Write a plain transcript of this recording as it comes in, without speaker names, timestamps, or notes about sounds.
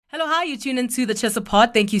Hello, hi, you tune into the Chesa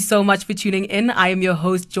Pod. Thank you so much for tuning in. I am your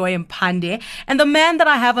host, Joy Mpande. And the man that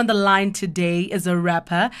I have on the line today is a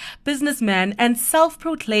rapper, businessman, and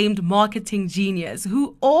self-proclaimed marketing genius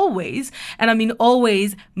who always, and I mean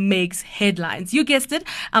always, makes headlines. You guessed it,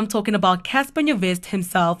 I'm talking about Cassper Nyovest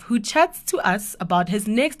himself, who chats to us about his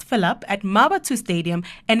next fill-up at Mabatu Stadium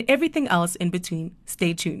and everything else in between.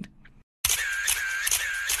 Stay tuned.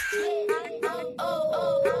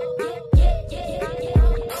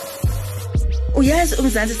 Uyazi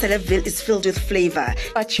uMzansi Celebville is filled with flavor.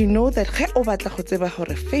 But you know that ge o batla go tseba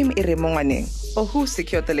gore fame e re mo ngwaneng, or who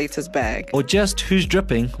secured the latest bag, or just who's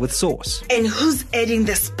dripping with sauce, and who's adding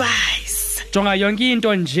the spice. Jonga yonke into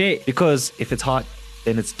nje. Because if it's hot,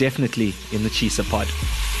 then it's definitely in the Chesa Pod.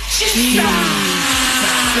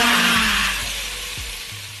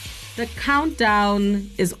 The countdown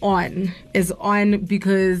is on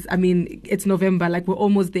because, I mean, it's November, like we're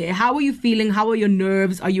almost there. How are you feeling? How are your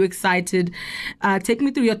nerves? Are you excited? Take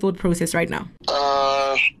me through your thought process right now.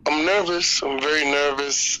 I'm nervous. I'm very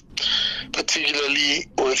nervous, particularly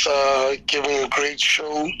with giving a great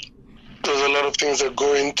show. There's a lot of things that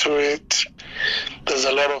go into it. There's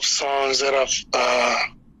a lot of songs that I've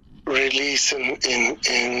released in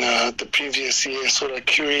the previous year, so that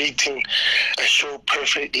curating a show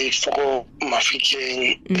perfectly for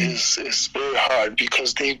Mafeking is very hard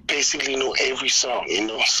because they basically know every song,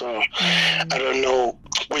 so I don't know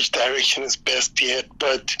which direction is best yet,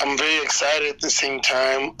 but I'm very excited at the same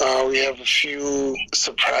time. We have a few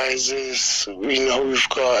surprises. We've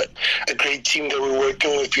got a great team that we're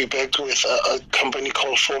working with. We're back with a company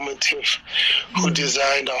called Formative who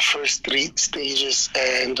designed our first 3 stages,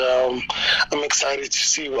 and I'm excited to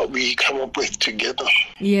see what we come up with together.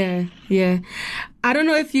 Yeah. I don't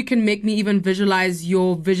know if you can make me even visualize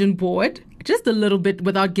your vision board just a little bit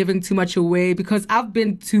without giving too much away, because I've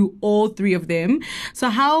been to all 3 of them. So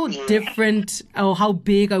how different or how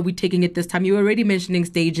big are we taking it this time? You're already mentioning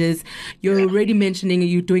stages. You're already mentioning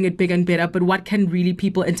you're doing it big and better, but what can really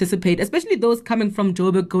people anticipate, especially those coming from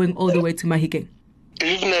Joburg going all the way to Mahikeng?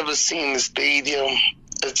 If you've never seen the stadium,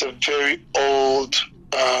 it's a very old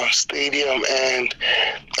stadium, and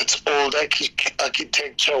it's old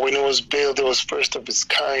architecture. When it was built, it was first of its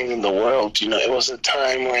kind in the world. It was a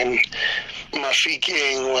time when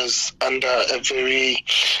Mafeking was under a very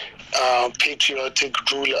patriotic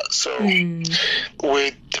ruler. So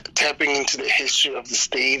with tapping into the history of the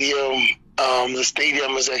stadium, the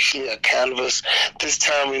stadium is actually a canvas. This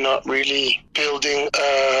time we're not really building,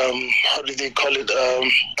 how do they call it,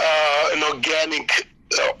 an organic,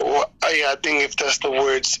 I think if that's the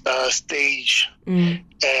word, stage,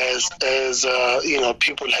 as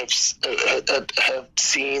people have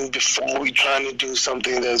seen before. We're trying to do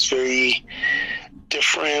something that's very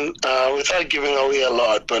different, without giving away a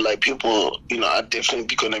lot, but like people, are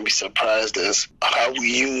definitely going to be surprised as how we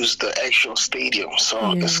use the actual stadium.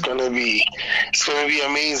 So it's gonna be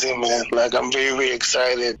amazing, man. Like I'm very, very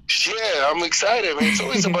excited. Yeah, I'm excited, man. It's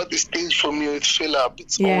always about the stage for me with Fill Up.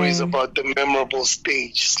 It's always about the memorable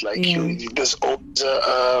stage. It's like there's always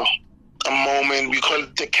a moment. We call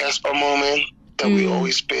it the Cassper moment that we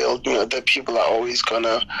always build. That people are always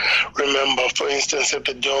gonna remember. For instance, at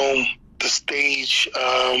the Dome, the stage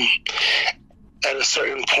at a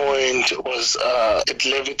certain point was it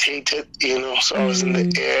levitated, so I was in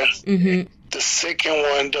the air. The second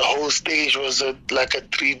one, the whole stage was like a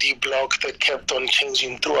 3D block that kept on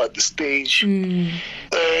changing throughout the stage.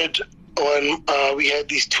 Third one, we had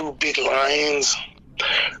these 2 big lions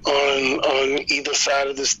on either side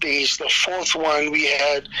of the stage. The fourth one, we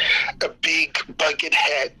had a big bucket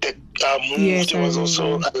hat that moved. Yes, it was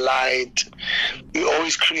also a light. We're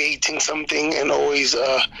always creating something and always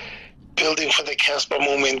building for the Cassper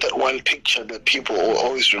moment, that one picture that people will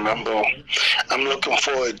always remember. I'm looking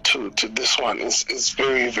forward to this one. It's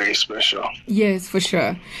very, very special. Yes, for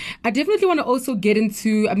sure. I definitely want to also get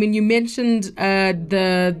into, you mentioned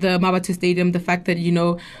the Mabatu Stadium, the fact that,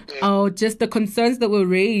 just the concerns that were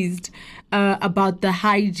raised about the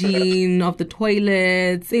hygiene of the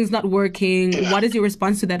toilets, things not working. Yeah. What is your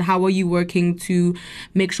response to that? How are you working to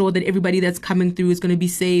make sure that everybody that's coming through is going to be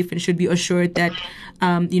safe and should be assured that,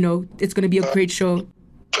 it's going to be a great show?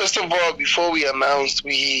 First of all, before we announced,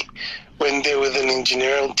 we went there with an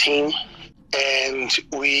engineering team, and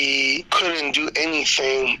we couldn't do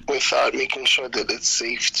anything without making sure that it's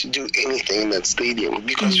safe to do anything in that stadium,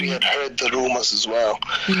 because we had heard the rumors as well.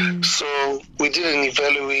 So we did an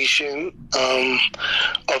evaluation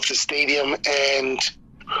of the stadium, and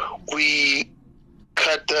we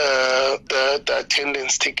cut the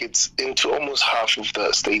attendance tickets into almost half of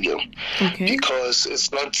the stadium, because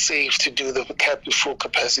it's not safe to do the full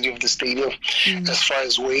capacity of the stadium as far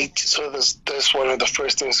as weight. So that's one of the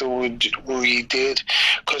first things that we did,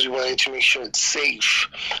 because we wanted to make sure it's safe.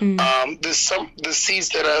 There's the seats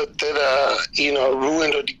that are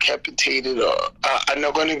ruined or decapitated are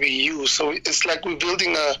not going to be used. So it's like we're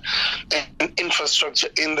building an infrastructure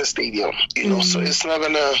in the stadium, so it's not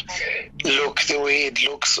going to look the way it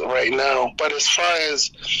looks right now. But as far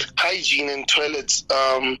as hygiene and toilets,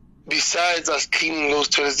 besides us cleaning those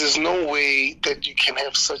toilets, there's no way that you can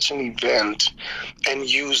have such an event and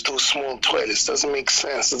use those small toilets. Doesn't make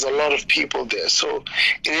sense. There's a lot of people there. So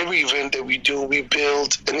in every event that we do, we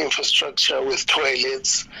build an infrastructure with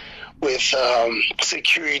toilets, with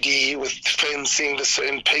security, with fencing, the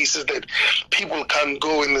certain places that people can't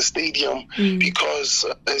go in the stadium because,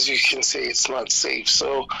 as you can say, it's not safe.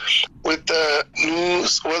 So with the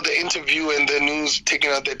news, the interview and the news taking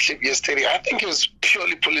out that clip yesterday, I think it was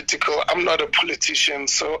purely political. I'm not a politician,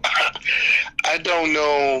 so I don't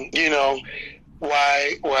know,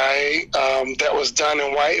 why that was done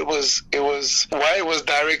and why it was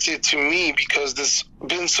directed to me, because there's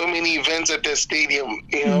been so many events at that stadium,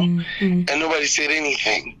 and nobody said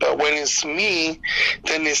anything. But when it's me,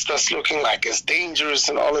 then it starts looking like it's dangerous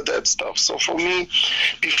and all of that stuff. So for me,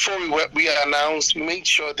 before we announced, we made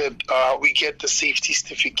sure that we get the safety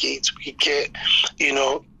certificates, we get,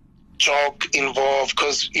 JOC involved,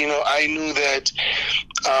 because I knew that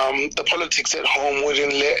the politics at home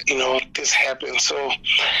wouldn't let this happen. So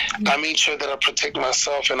I made sure that I protect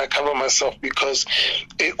myself and I cover myself, because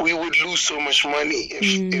we would lose so much money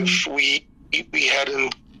if we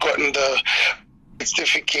hadn't gotten the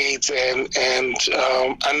certificates and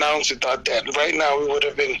announced without that. Right now we would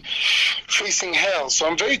have been facing hell. So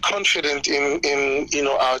I'm very confident in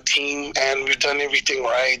our team, and we've done everything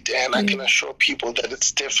right, and I can assure people that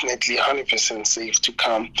it's definitely 100% safe to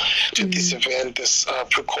come to this event. There's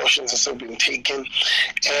precautions that have been taken,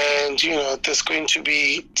 and there's going to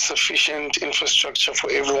be sufficient infrastructure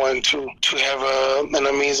for everyone to have an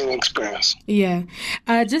amazing experience.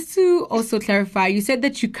 Just to also clarify, you said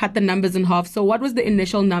that you cut the numbers in half. So what was the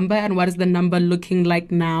initial number and what is the number looking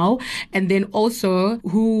like now? And then also,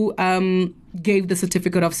 who gave the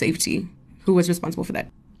certificate of safety? Who was responsible for that?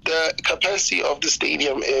 The capacity of the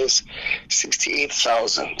stadium is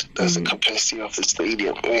 68,000. That's the capacity of the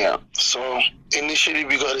stadium. Yeah. So initially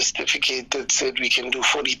we got a certificate that said we can do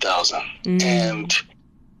 40,000. And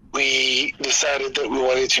we decided that we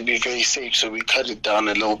wanted to be very safe, so we cut it down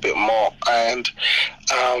a little bit more. And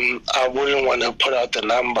I wouldn't want to put out the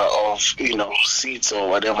number of seats or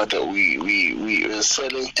whatever that we were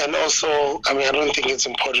selling. And also, I don't think it's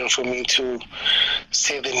important for me to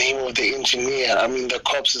say the name of the engineer. The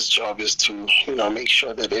corps's job is to make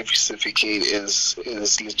sure that every certificate is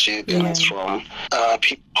legit and it's from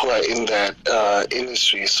people who are in that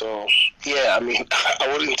industry. So I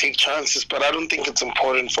wouldn't take chances, but I don't think it's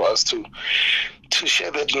important for us to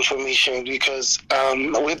share that information, because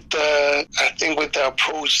with the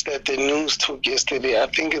approach that the news took yesterday, I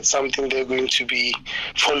think it's something they're going to be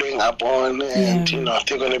following up on, and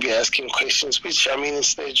they're going to be asking questions, which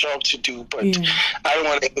it's their job to do, but I don't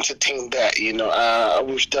want to entertain that.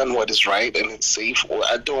 We've done what is right and it's safe.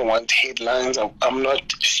 I don't want headlines. I'm not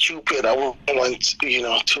stupid. I won't want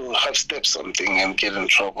to half step something and get in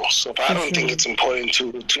trouble. So I don't think it's important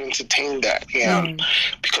to entertain that,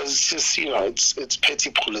 because it's just it's petty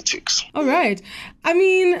politics. All right.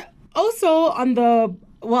 Also on the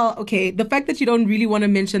fact that you don't really want to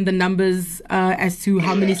mention the numbers as to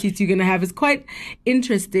how many seats you're going to have is quite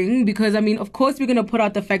interesting, because, of course, we're going to put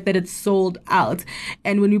out the fact that it's sold out.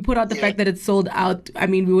 And when we put out the fact that it's sold out,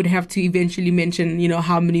 we would have to eventually mention,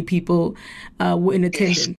 how many people were in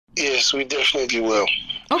attendance. Yes, we definitely will.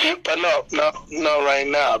 Okay. But not right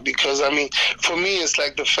now, because for me, it's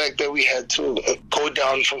like the fact that we had to go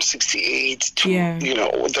down from 68 to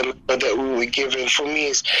the number that we were given. For me,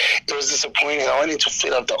 it was disappointing. I wanted to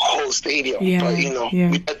fill up the whole stadium, but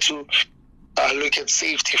we had to look at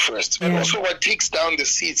safety first. And also, what takes down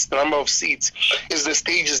the number of seats, is the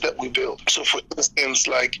stages that we build. So, for instance,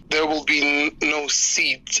 there will be no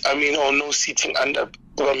seats, or no seating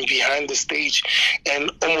behind the stage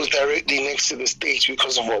and almost directly next to the stage,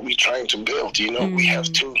 because of what we're trying to build. We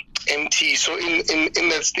have to empty. So in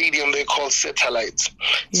that stadium, they're called satellites.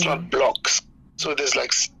 It's not blocks. So there's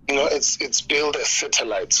it's built as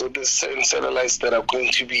satellites. So there's certain satellites that are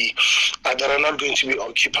going to be that are not going to be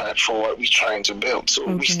occupied for what we're trying to build. So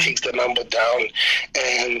which takes the number down,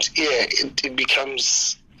 and it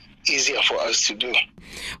becomes easier for us to do.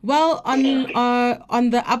 Well, on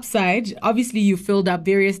the upside, obviously you filled up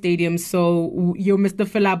various stadiums, so you're Mr.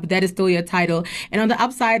 Fill Up, that is still your title. And on the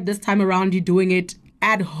upside, this time around, you're doing it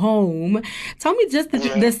at home. Tell me just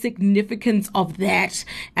the significance of that.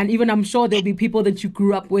 And even I'm sure there'll be people that you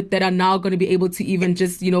grew up with that are now going to be able to even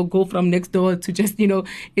just, go from next door to just,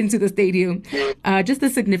 into the stadium. Just the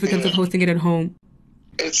significance of hosting it at home.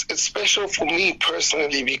 It's special for me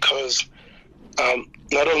personally because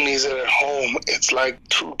not only is it at home, it's like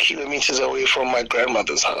 2 kilometers away from my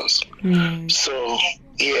grandmother's house. So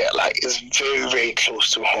yeah, like it's very, very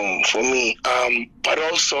close to home for me. But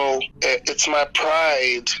also it's my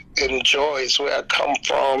pride and joy. It's where I come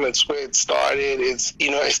from. It's where it started. It's,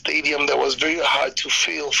 a stadium that was very hard to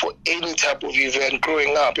fill for any type of event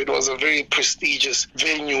growing up. It was a very prestigious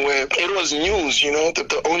venue where it was news, that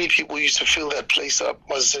the only people who used to fill that place up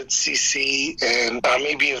was ZCC, and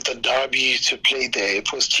maybe if the Derby used to play there,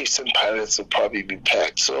 it was Chiefs and Pirates would probably be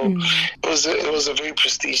packed. So it was a very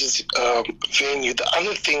prestigious venue. The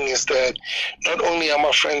other thing is that not only are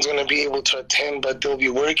my friends going to be able to attend, but they'll be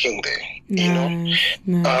working there.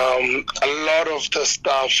 A lot of the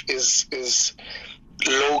staff is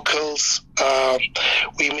locals.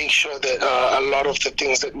 We make sure that a lot of the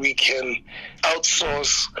things that we can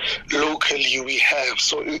outsource locally we have,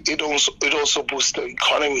 so it also boosts the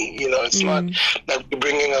economy. It's not like we're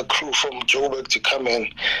bringing a crew from Joburg to come and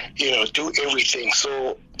do everything.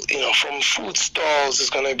 So from food stalls, there's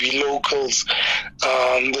going to be locals.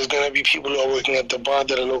 There's going to be people who are working at the bar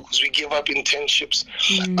that are locals. We give up internships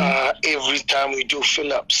every time we do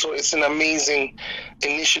fill up. So it's an amazing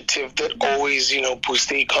initiative that always boosts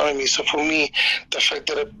the economy. So for me, the fact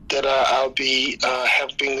that I'll be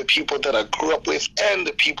helping the people that I grew up with and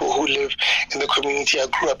the people who live in the community I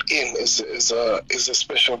grew up in is a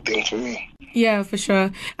special thing for me. Yeah, for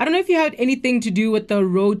sure. I don't know if you had anything to do with the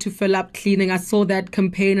Road to Fill Up cleaning. I saw that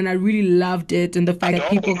campaign and I really loved it, and the fact that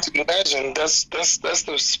people imagine that's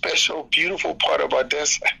the special, beautiful part about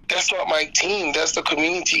this. That's not my team. That's the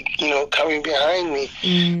community, coming behind me.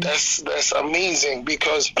 That's amazing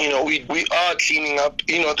because we are cleaning up.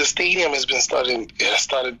 The stadium has been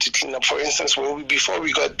started to clean up. For instance, before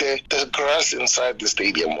we got there, the grass inside the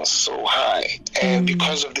stadium was so high, and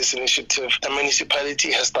because of this initiative, the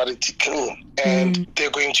municipality has started to clean. And they're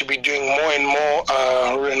going to be doing more and more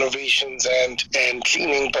renovations and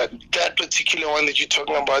cleaning. But that particular one that you're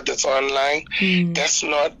talking about that's online, that's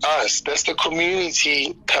not us. That's the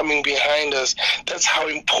community coming behind us. That's how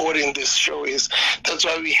important this show is. That's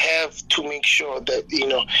why we have to make sure that,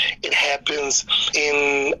 it happens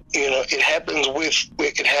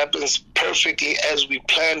it happens perfectly as we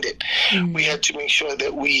planned it. We had to make sure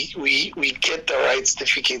that we get the right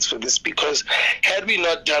certificates for this, because had we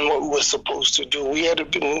not done what we were supposed to do, we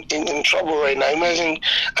had been in trouble right now. Imagine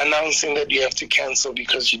announcing that you have to cancel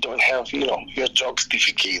because you don't have, your job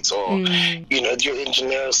certificates or, your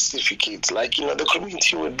engineer certificates. Like, the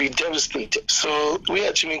community would be devastated. So we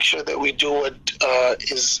had to make sure that we do what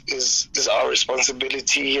is our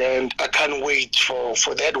responsibility. And I can't wait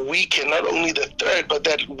for that weekend, not only the 3rd, but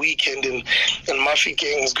that weekend in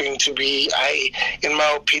Mafeking is going to be, in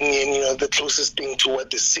my opinion, the closest thing to what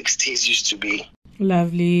the 60s used to be.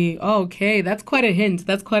 Lovely. Okay, that's quite a hint.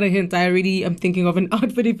 I already am thinking of an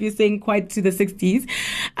outfit if you're saying quite to the 60s.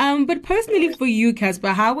 But personally for you, Casper,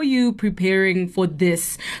 how are you preparing for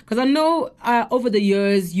this? Because I know over the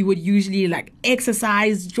years you would usually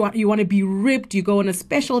exercise, you want to be ripped, you go on a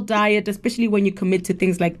special diet, especially when you commit to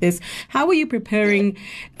things like this. How are you preparing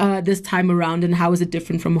this time around, and how is it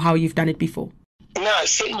different from how you've done it before? Nah,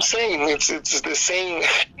 same. It's the same.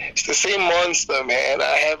 It's the same monster, man.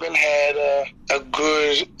 I haven't had a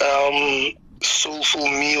good soulful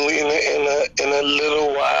meal in a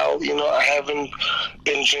little while. I haven't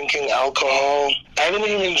been drinking alcohol. I haven't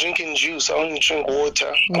even been drinking juice. I only drink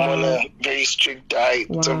water. I'm on a very strict diet.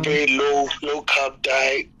 It's a very low carb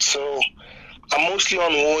diet. So I'm mostly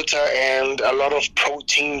on water and a lot of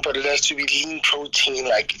protein, but it has to be lean protein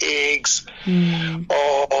like eggs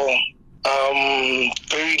or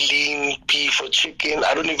very lean beef or chicken.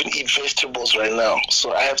 I don't even eat vegetables right now,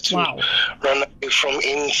 so I have to run away from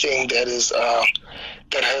anything that is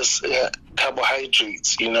that has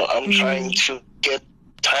carbohydrates. I'm trying to get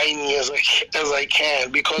tiny as I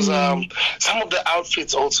can, because some of the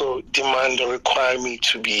outfits also demand or require me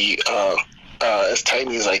to be as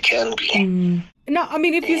tiny as I can be. Now, I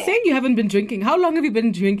mean, if you're saying you haven't been drinking, how long have you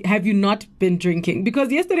been have you not been drinking?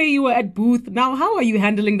 Because yesterday you were at Booth. Now, how are you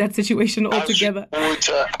handling that situation altogether? I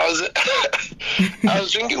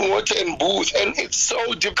was drinking water in Booth, and it's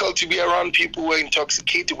so difficult to be around people who are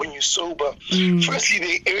intoxicated when you're sober. Firstly,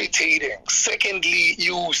 they're irritating. Secondly,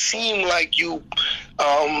 you seem like you're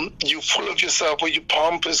full of yourself, or you're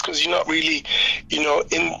pompous because you're not really, in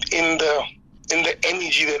the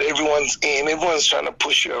energy that everyone's in. Everyone's trying to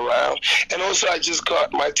push you around. And also, I just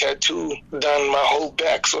got my tattoo done, my whole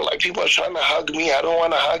back. So, like, people are trying to hug me. I don't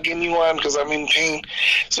want to hug anyone because I'm in pain.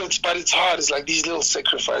 So, but it's hard. It's like these little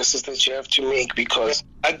sacrifices that you have to make, because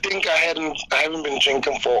I think I haven't been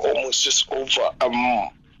drinking for almost just over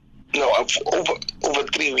over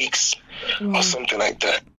 3 weeks or something like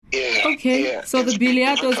that. Yeah. Okay. Yeah. So the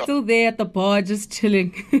Biliato is still there at the bar, just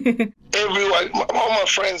chilling. Everyone, all my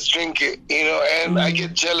friends drink it, and I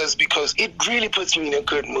get jealous because it really puts me in a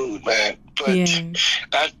good mood, man. But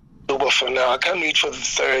I sober for now. I can't wait for the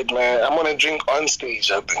third, man. I'm gonna drink on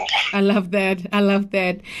stage, I think. I love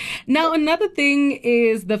that. Now, another thing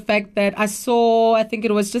is the fact that I think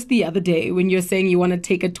it was just the other day when you're saying you want to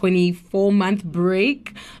take a 24-month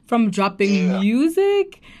break from dropping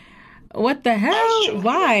music. What the hell?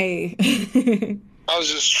 Why? I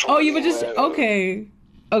was just trolling. Oh, you were just...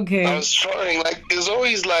 Okay. I was trying, there's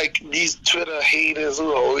always, these Twitter haters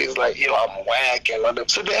who are always I'm whack and all that.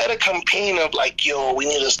 So they had a campaign of, we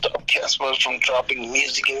need to stop Casper from dropping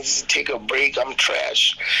music and just take a break. I'm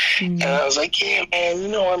trash. And I was like, yeah, man, you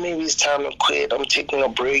know what? Maybe it's time to quit. I'm taking a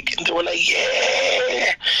break. And they were like,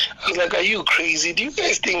 yeah. I was like, are you crazy? Do you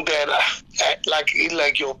guys think that,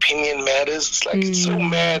 your opinion matters? It's it's so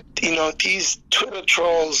mad. These Twitter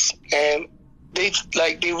trolls, and they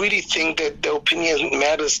really think that their opinion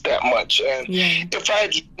matters that much. And if I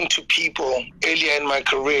had listened to people earlier in my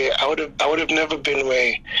career, I would have never been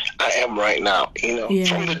where I am right now.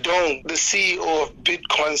 From the Dome, the CEO of Bit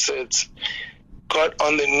Concerts got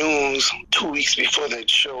on the news 2 weeks before that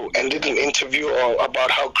show and did an interview about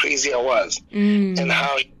how crazy I was and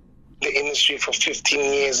how the industry for 15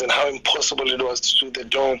 years and how impossible it was to do the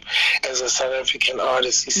Dome as a South African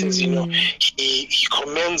artist. He says, he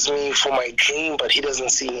commends me for my dream, but he doesn't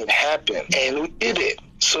see it happen. And we did it.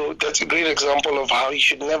 So that's a great example of how you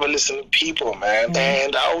should never listen to people, man.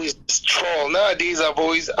 And I always troll. Nowadays,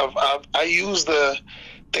 I use the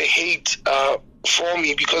hate for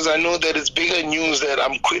me, because I know that it's bigger news that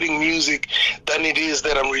I'm quitting music than it is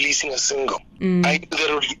that I'm releasing a single. I knew that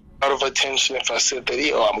it would be out of attention if I said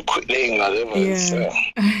that, I'm quitting, whatever.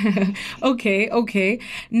 Yeah. Okay.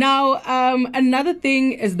 Now, another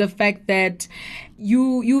thing is the fact that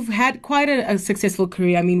you've had quite a successful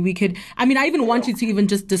career. I mean, I even want you to even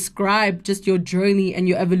just describe just your journey and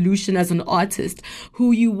your evolution as an artist,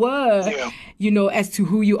 who you were, as to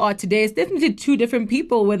who you are today. It's definitely two different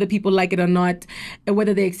people, whether people like it or not, and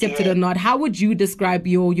whether they accept it or not. How would you describe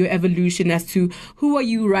your evolution as to who are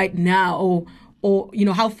you right now, or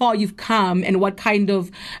how far you've come and what kind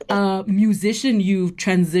of musician you've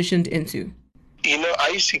transitioned into? I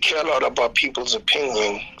used to care a lot about people's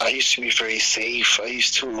opinion. I used to be very safe. I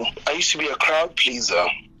used to be a crowd pleaser,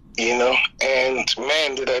 and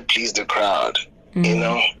man, did I please the crowd,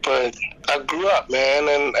 but I grew up, man,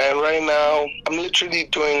 and right now I'm literally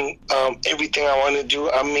doing everything I want to do.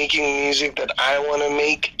 I'm making music that I want to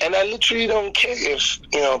make, and I literally don't care if,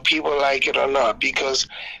 people like it or not, because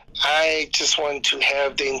I just want to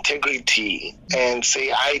have the integrity and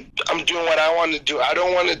say I'm doing what I want to do. I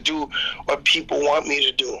don't want to do what people want me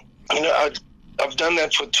to do. I've done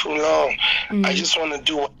that for too long. I just want to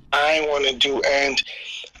do what I want to do. And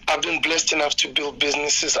I've been blessed enough to build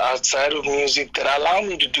businesses outside of music that allow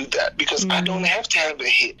me to do that, because I don't have to have a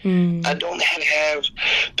hit. I don't have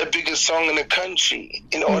the biggest song in the country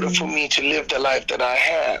in order for me to live the life that I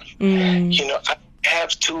have. I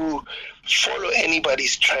have to follow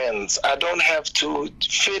anybody's trends. I don't have to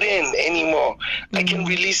fit in anymore. I can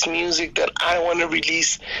release music that I want to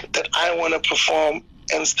release, that I want to perform,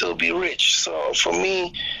 and still be rich. So for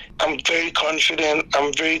me, I'm very confident.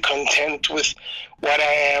 I'm very content with what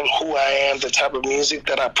I am, who I am, the type of music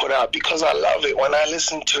that I put out, because I love it. When I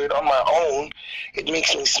listen to it on my own, it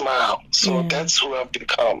makes me smile. So that's who I've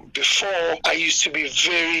become. Before, I used to be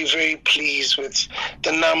very, very pleased with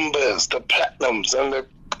the numbers, the platinums, and the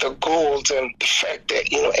gold, and the fact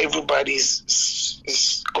that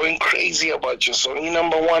everybody's going crazy about your song. You're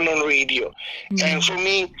number one on radio, and for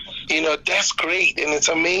me, that's great and it's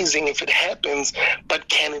amazing if it happens. But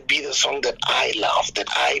can it be the song that I love, that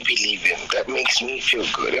I believe in, that makes me feel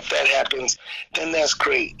good? If that happens, then that's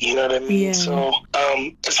great. You know what I mean? Yeah. So,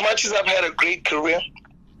 as much as I've had a great career,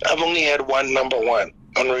 I've only had one number one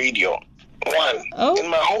on radio. Oh. in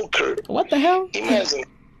my whole career. What the hell? Imagine.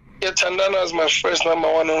 Yeah, Tandana is my first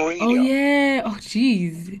number 1 on radio. Oh yeah. Oh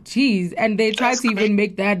jeez. And they tried to even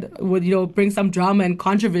make that would bring some drama and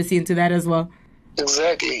controversy into that as well.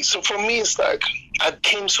 Exactly. So for me, it's like I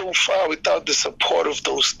came so far without the support of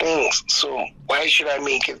those things. So why should I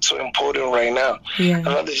make it so important right now? Yeah. I'd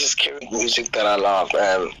rather just carry music that I love,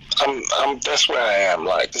 and I'm that's where I am.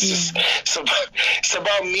 Like it's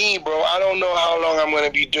about me, bro. I don't know how long I'm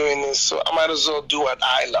gonna be doing this, so I might as well do what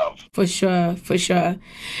I love. For sure.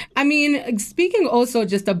 I mean, speaking also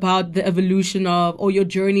just about the evolution or your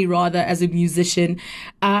journey rather as a musician,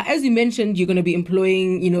 as you mentioned, you're going to be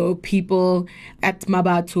employing, people at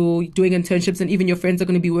Mmabatho, doing internships, and even your friends are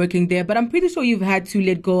going to be working there. But I'm pretty sure you've had to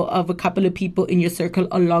let go of a couple of people in your circle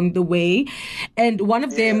along the way, and one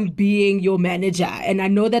of them being your manager. And I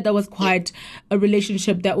know that was quite a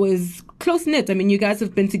relationship that was close-knit. I mean, you guys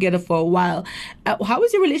have been together for a while. How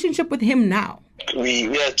is your relationship with him now? We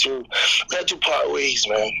had to part ways,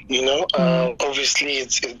 man. Obviously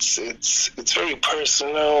it's very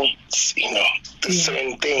personal. There's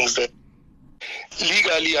certain things that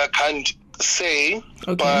legally I can't say,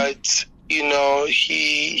 but he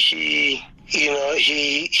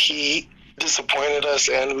disappointed us,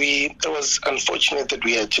 and it was unfortunate that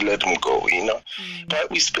we had to let him go. But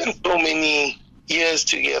we spent so many years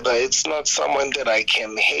together. It's not someone that I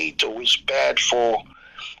can hate or wish bad for.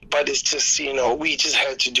 But it's just, we just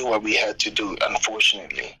had to do what we had to do,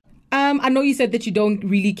 unfortunately. I know you said that you don't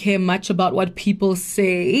really care much about what people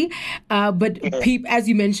say, but as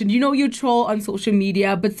you mentioned, you troll on social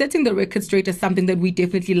media, but setting the record straight is something that we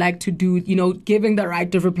definitely like to do, giving the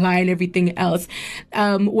right of reply and everything else.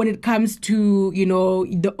 When it comes to,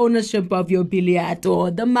 the ownership of your billiard or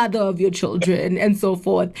the mother of your children and so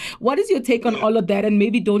forth, what is your take on all of that? And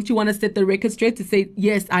maybe don't you want to set the record straight to say,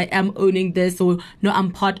 yes, I am owning this, or no,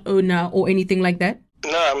 I'm part owner or anything like that?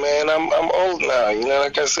 Nah, man, I'm old now.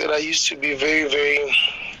 Like I said, I used to be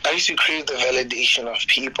I used to crave the validation of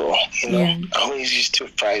people, I always used to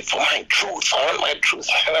fight for my truth. I want my truth.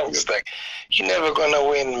 And I'm just like, you're never gonna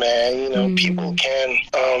win, man. People can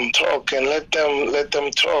talk, and let them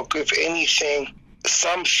talk. If anything,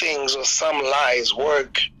 some things or some lies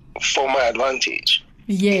work for my advantage.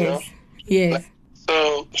 Yes.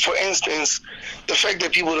 So, for instance, the fact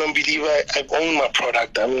that people don't believe I own my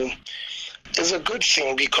product, it's a good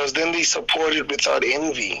thing, because then they support it without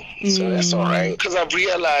envy. So that's all right. Because I've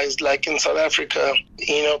realized, like in South Africa,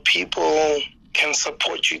 people can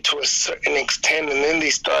support you to a certain extent, and then they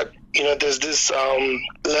start, there's this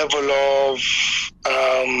level of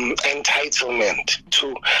entitlement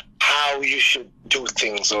to how you should do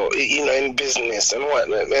things, or, in business and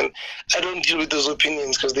whatnot. And I don't deal with those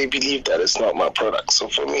opinions because they believe that it's not my product. So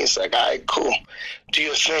for me, it's like, all right, cool, do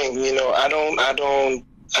your thing.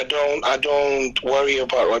 I don't worry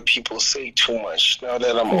about what people say too much now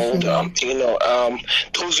that I'm older.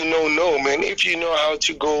 Those who know, man. If you know how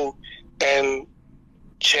to go and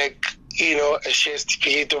check, a share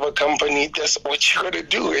certificate of a company, that's what you gotta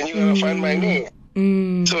do, and you're gonna find my name.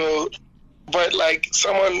 So, but like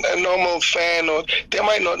a normal fan, or they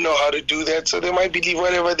might not know how to do that, so they might believe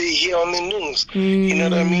whatever they hear on the news. You know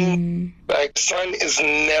what I mean? Like, son is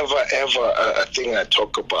never ever a thing I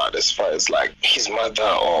talk about as far as like his mother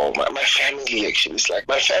or my family. Actually, it's like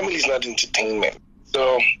my family is not entertainment.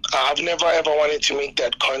 So I've never ever wanted to make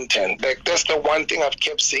that content. Like, that's the one thing I've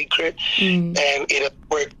kept sacred, and it has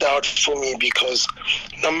worked out for me, because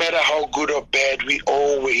no matter how good or bad, we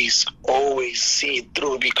always see it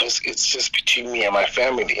through, because it's just between me and my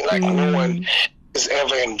family. Like, no one is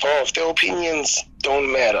ever involved. Their opinions don't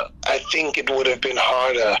matter. I think it would have been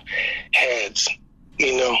harder had,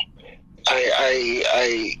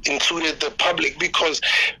 I included the public, because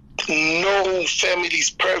no family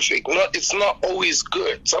is perfect. It's not always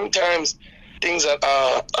good. Sometimes things are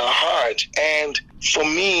hard. And for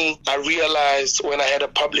me, I realized when I had a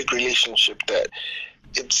public relationship that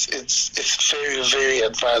it's very, very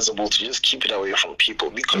advisable to just keep it away from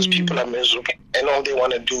people, because people are miserable and all they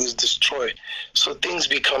want to do is destroy. So things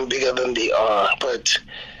become bigger than they are. But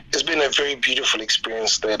it's been a very beautiful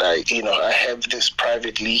experience that I have this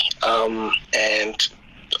privately, and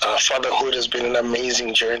fatherhood has been an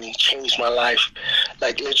amazing journey, changed my life.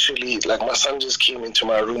 Like, literally, like, my son just came into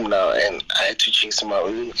my room now, and I had to chase him out,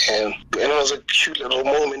 and it was a cute little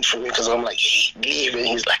moment for me, because I'm like, hey, leave, and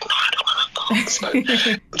he's like, no, I don't want to go.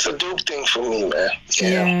 It's a dope thing for me, man.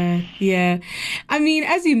 Yeah. I mean,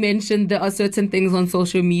 as you mentioned, there are certain things on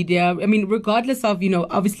social media. I mean, regardless of,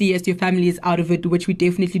 obviously, yes, your family is out of it, which we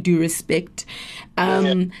definitely do respect.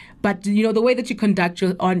 But, the way that you conduct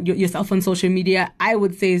yourself on social media, I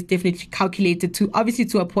would say is definitely calculated to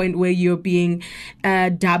a point where you're being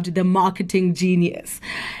dubbed the marketing genius.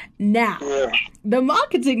 Now, the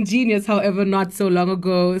marketing genius, however, not so long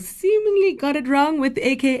ago, seemingly got it wrong with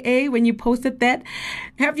AKA when you posted that.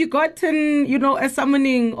 Have you gotten, a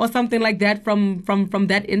summoning or something like that from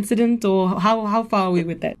that incident, or how far are we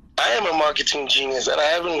with that? I am a marketing genius, and I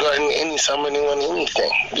haven't gotten any summoning on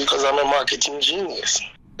anything because I'm a marketing genius.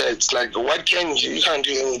 It's like, what can you do? You can't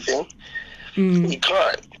do anything. You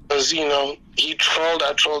can't. Because, he trolled,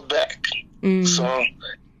 I trolled back. So...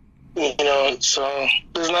 so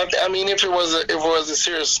there's nothing. I mean, if it was a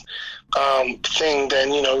serious thing,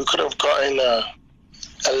 then we could have gotten a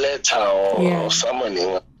letter or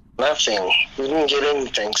summoning. Nothing. We didn't get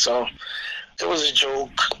anything. So it was a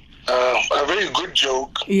joke, a very good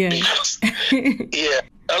joke. Yeah. Because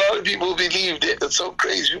a lot of people believed it. It's so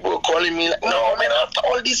crazy. People were calling me like, "No, man, after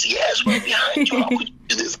all these years, we're behind you. How could you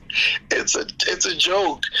do this?" It's a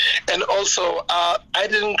joke, and also I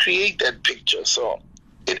didn't create that picture, so.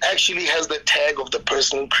 It actually has the tag of the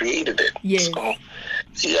person who created it. Yes. So,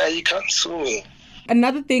 you can't sue me.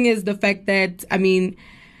 Another thing is the fact that, I mean,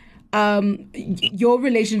 your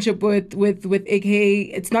relationship with AKA,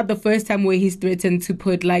 it's not the first time where he's threatened to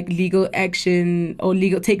put like legal action or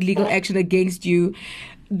take legal action against you.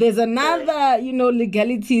 There's another,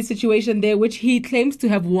 legality situation there, which he claims to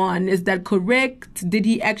have won. Is that correct? Did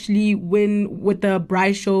he actually win with the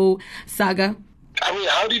Bryce Show saga? I mean,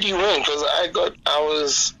 how did he win? Because I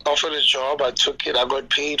was offered a job, I took it, I got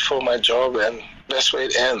paid for my job, and that's where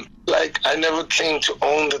it ended. Like, I never claimed to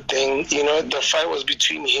own the thing. The fight was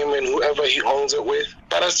between him and whoever he owns it with.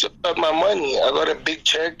 But I still got my money. I got a big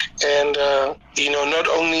check, and, not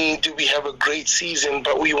only did we have a great season,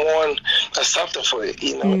 but we won a SAFTA for it.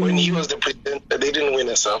 When he was the president, they didn't win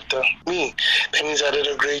a SAFTA. Me, that means I did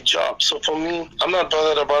a great job. So for me, I'm not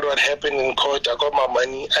bothered about what happened in court. I got my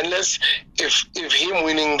money. Unless if him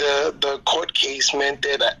winning the court case meant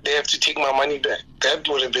that they have to take my money back, that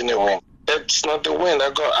would have been a win. That's not the win.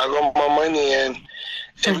 I got my money, and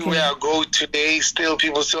everywhere I go today,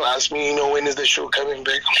 people still ask me, when is the show coming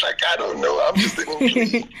back? I'm like, I don't know. I'm just an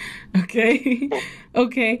employee.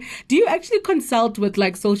 Okay. Do you actually consult with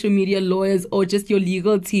like social media lawyers or just your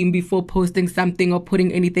legal team before posting something or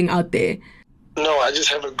putting anything out there? No, I just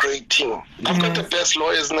have a great team. I've got the best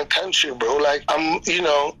lawyers in the country, bro. Like,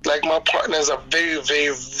 my partners are very,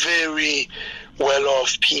 very, very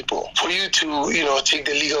well-off people. For you to, take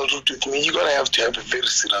the legal route with me, you're going to have a very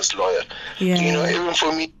serious lawyer. Yeah. Even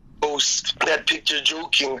for me to post that picture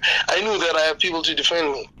joking, I knew that I have people to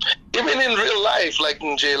defend me. Even in real life, like,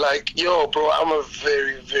 Njay, yo, bro, I'm a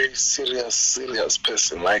very, very serious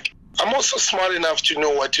person. Like, I'm also smart enough to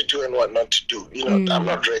know what to do and what not to do. I'm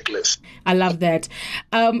not reckless. I love that.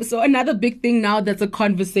 So another big thing now that's a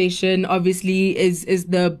conversation, obviously, is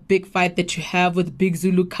the big fight that you have with Big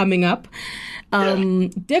Zulu coming up.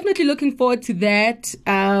 Definitely looking forward to that.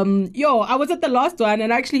 I was at the last one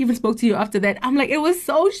and I actually even spoke to you after that. I'm like, it was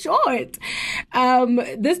so short.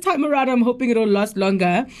 This time around, I'm hoping it'll last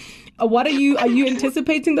longer. Are you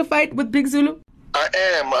anticipating the fight with Big Zulu? I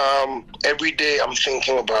am. Every day I'm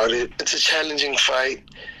thinking about it. It's a challenging fight.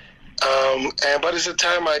 But it's a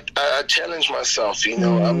time I challenge myself,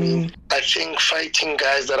 I mean, I think fighting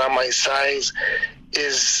guys that are my size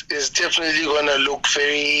is definitely going to look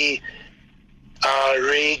very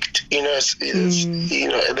rigged, they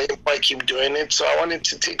might keep doing it. So I wanted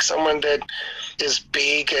to take someone that is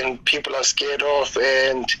big and people are scared of,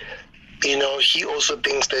 and he also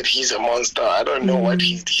thinks that he's a monster. I don't know what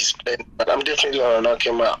he's playing, but I'm definitely going to knock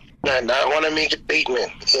him out. And I want to make a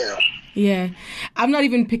statement, Yeah, I'm not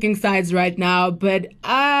even picking sides right now, but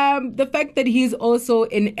the fact that he's also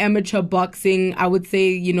in amateur boxing, I would say,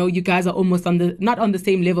 you guys are almost not on the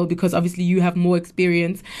same level because obviously you have more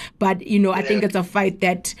experience, but, I think it's a fight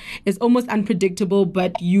that is almost unpredictable,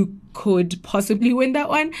 but you could possibly win that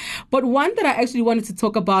one. But one that I actually wanted to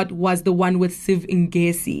talk about was the one with Siv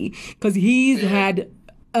Ngesi, because he's had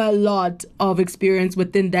a lot of experience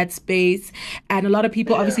within that space, and a lot of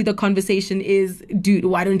people, obviously the conversation is, dude,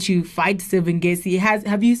 why don't you fight Siv Ngesi?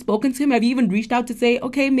 Have you spoken to him? Have you even reached out to say,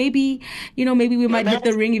 okay, maybe we might hit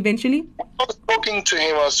the ring eventually? I was talking to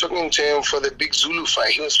him for the Big Zulu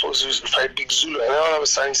fight. He was supposed to fight Big Zulu, and all of a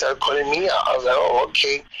sudden he started calling me out. I was like, oh,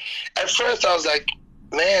 okay. At first I was like,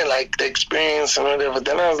 man, like the experience and whatever.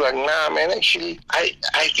 Then I was like, nah, man, actually, I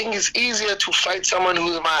think it's easier to fight someone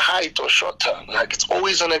who's my height or shorter. Like, it's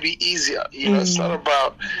always going to be easier. You know, it's not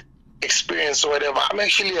about experience or whatever. I'm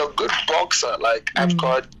actually a good boxer. Like, I've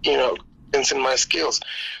got, you know, in my skills.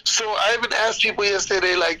 So I even asked people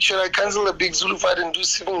yesterday, like, should I cancel the Big Zulu fight and do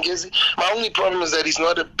Stephen Ngezi? My only problem is that he's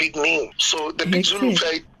not a big name. So the Big Zulu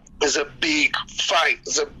fight is a big fight.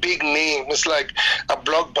 It's a big name. It's like a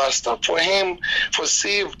blockbuster. For him, for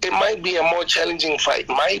Steve, it might be a more challenging fight.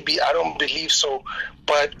 Might be. I don't believe so.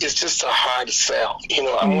 But it's just a hard sell. You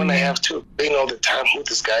know, I'm going to have to explain all the time who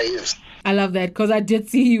this guy is. I love that, because I did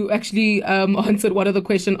see you actually answered one of the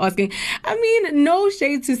question asking, I mean, no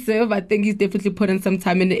shade to Siv. I think he's definitely put in some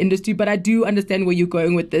time in the industry, but I do understand where you're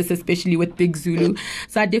going with this, especially with Big Zulu.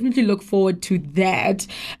 So I definitely look forward to that.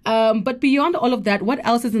 But beyond all of that, what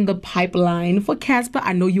else is in the pipeline for Casper?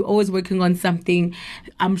 I know you're always working on something.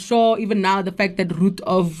 I'm sure even now the fact that Root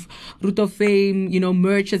of Fame, you know,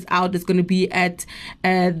 merch is out, is going to be at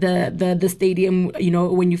the stadium, you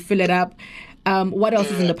know, when you fill it up. What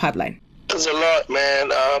else is in the pipeline? There's a lot, man.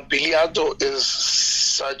 Biliato is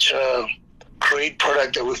such a great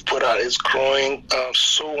product that we've put out. It's growing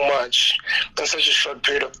so much in such a short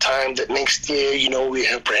period of time that next year, you know, we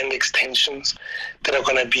have brand extensions that are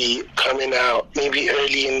going to be coming out maybe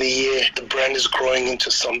early in the year. The brand is growing into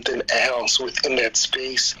something else within that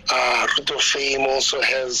space. Root of Fame also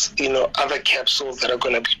has, you know, other capsules that are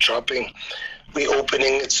going to be dropping. We're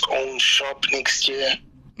opening its own shop next year.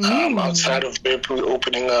 Outside of Rip, we're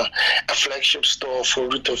opening a flagship store for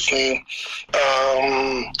Root of Fame.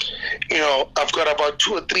 You know, I've got about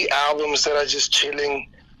 2 or 3 albums that are just chilling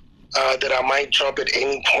that I might drop at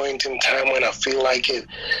any point in time when I feel like it.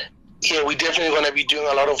 Yeah, we're definitely going to be doing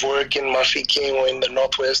a lot of work in Mafeking or in the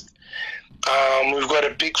Northwest. We've got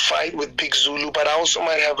a big fight with Big Zulu, but I also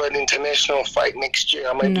might have an international fight next year.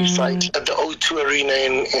 I might be fighting at the O2 Arena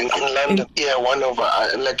in London. Yeah, one of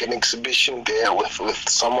like an exhibition there with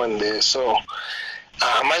someone there. So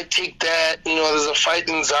I might take that. You know, there's a fight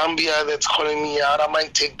in Zambia that's calling me out. I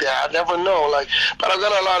might take that. I never know. Like, but I've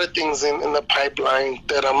got a lot of things in the pipeline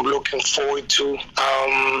that I'm looking forward to.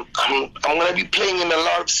 I'm gonna be playing in a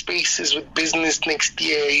lot of spaces with business next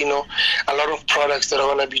year. You know, a lot of products that are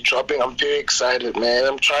gonna be dropping. I'm very excited, man.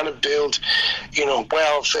 I'm trying to build, you know,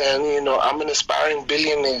 wealth, and you know, I'm an aspiring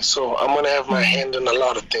billionaire, so I'm gonna have my hand in a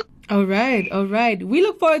lot of things. All right. We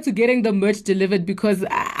look forward to getting the merch delivered, because we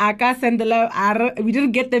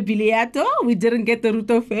didn't get the Biliato, we didn't get the Root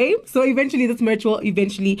of Fame. So eventually this merch will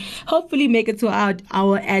hopefully make it to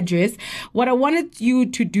our address. What I wanted you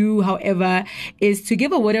to do, however, is to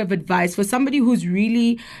give a word of advice for somebody who's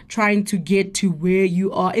really trying to get to where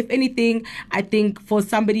you are. If anything, I think for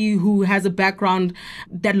somebody who has a background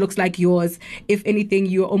that looks like yours, if anything,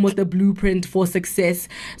 you're almost a blueprint for success.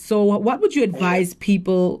 So what would you advise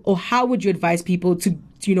people, or how would you advise people to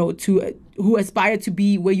who aspire to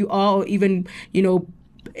be where you are, or even, you know,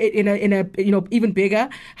 in a even bigger?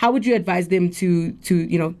 How would you advise them to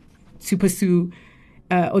pursue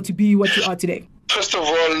or to be what you are today? First of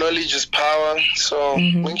all, knowledge is power. So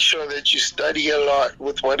make sure that you study a lot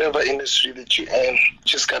with whatever industry that you're in.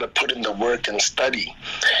 Just got to put in the work and study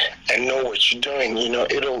and know what you're doing. You know,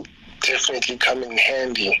 it'll definitely come in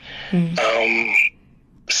handy.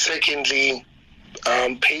 Secondly,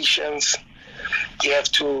 patience. You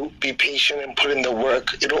have to be patient and put in the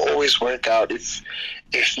work. It'll always work out.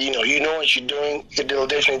 If you know what you're doing, it'll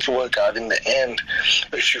definitely work out in the end.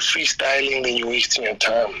 If you're freestyling, then you're wasting your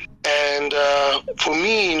time. And for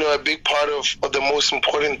me, you know, a big part of the most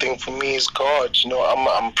important thing for me is God. You know,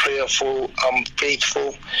 I'm prayerful, I'm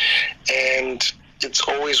faithful, and it's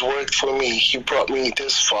always worked for me. He brought me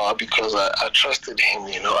this far because I trusted him.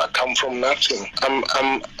 You know, I come from nothing.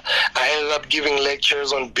 I ended up giving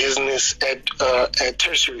lectures on business at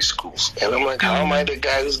tertiary schools, and I'm like, how am I the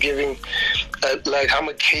guy who's giving? I'm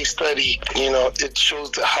a case study. You know, it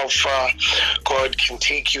shows how far God can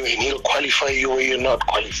take you, and He'll qualify you where you're not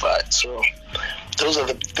qualified. So those are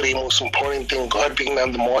the 3 most important things. God being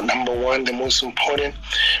number one, the most important.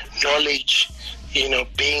 Knowledge. You know,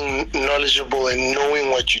 being knowledgeable and knowing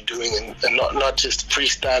what you're doing, and not just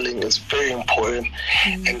freestyling is very important.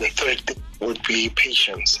 And the 3rd thing would be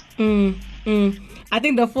patience. I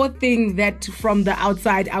think the 4th thing that from the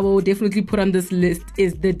outside I will definitely put on this list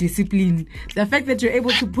is the discipline. The fact that you're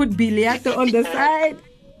able to put Biliato on the side.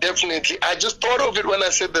 Definitely. I just thought of it when I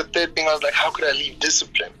said the 3rd thing. I was like, how could I leave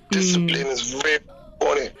discipline? Discipline is very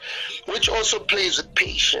important, which also plays with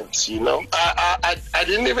patience. You know, I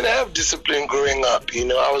didn't even have discipline growing up. You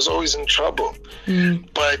know, I was always in trouble.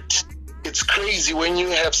 But it's crazy when you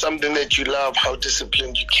have something that you love, how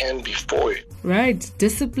disciplined you can be for it. Right.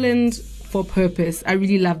 Disciplined for purpose. I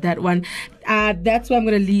really love that one. That's where I'm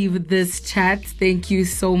going to leave this chat. Thank you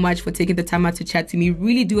so much for taking the time out to chat to me.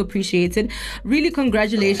 Really do appreciate it. Really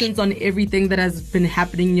congratulations on everything that has been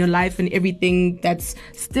happening in your life and everything that's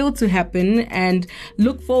still to happen. And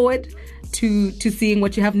look forward to seeing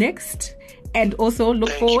what you have next. And also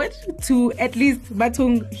look forward to at least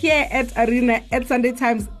Batung here at Arena at Sunday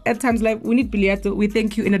Times at Times Live. We need Biliato. We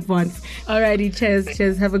thank you in advance. Alrighty, cheers.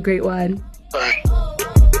 Cheers. Have a great one. Bye.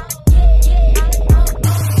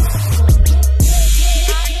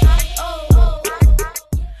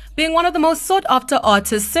 Being one of the most sought-after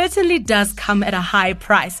artists certainly does come at a high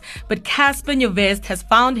price, but Casper Nyovest has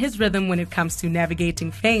found his rhythm when it comes to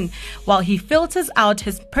navigating fame. While he filters out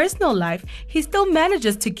his personal life, he still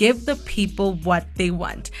manages to give the people what they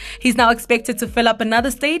want. He's now expected to fill up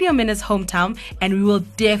another stadium in his hometown, and we will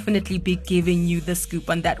definitely be giving you the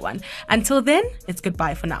scoop on that one. Until then, it's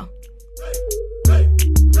goodbye for now.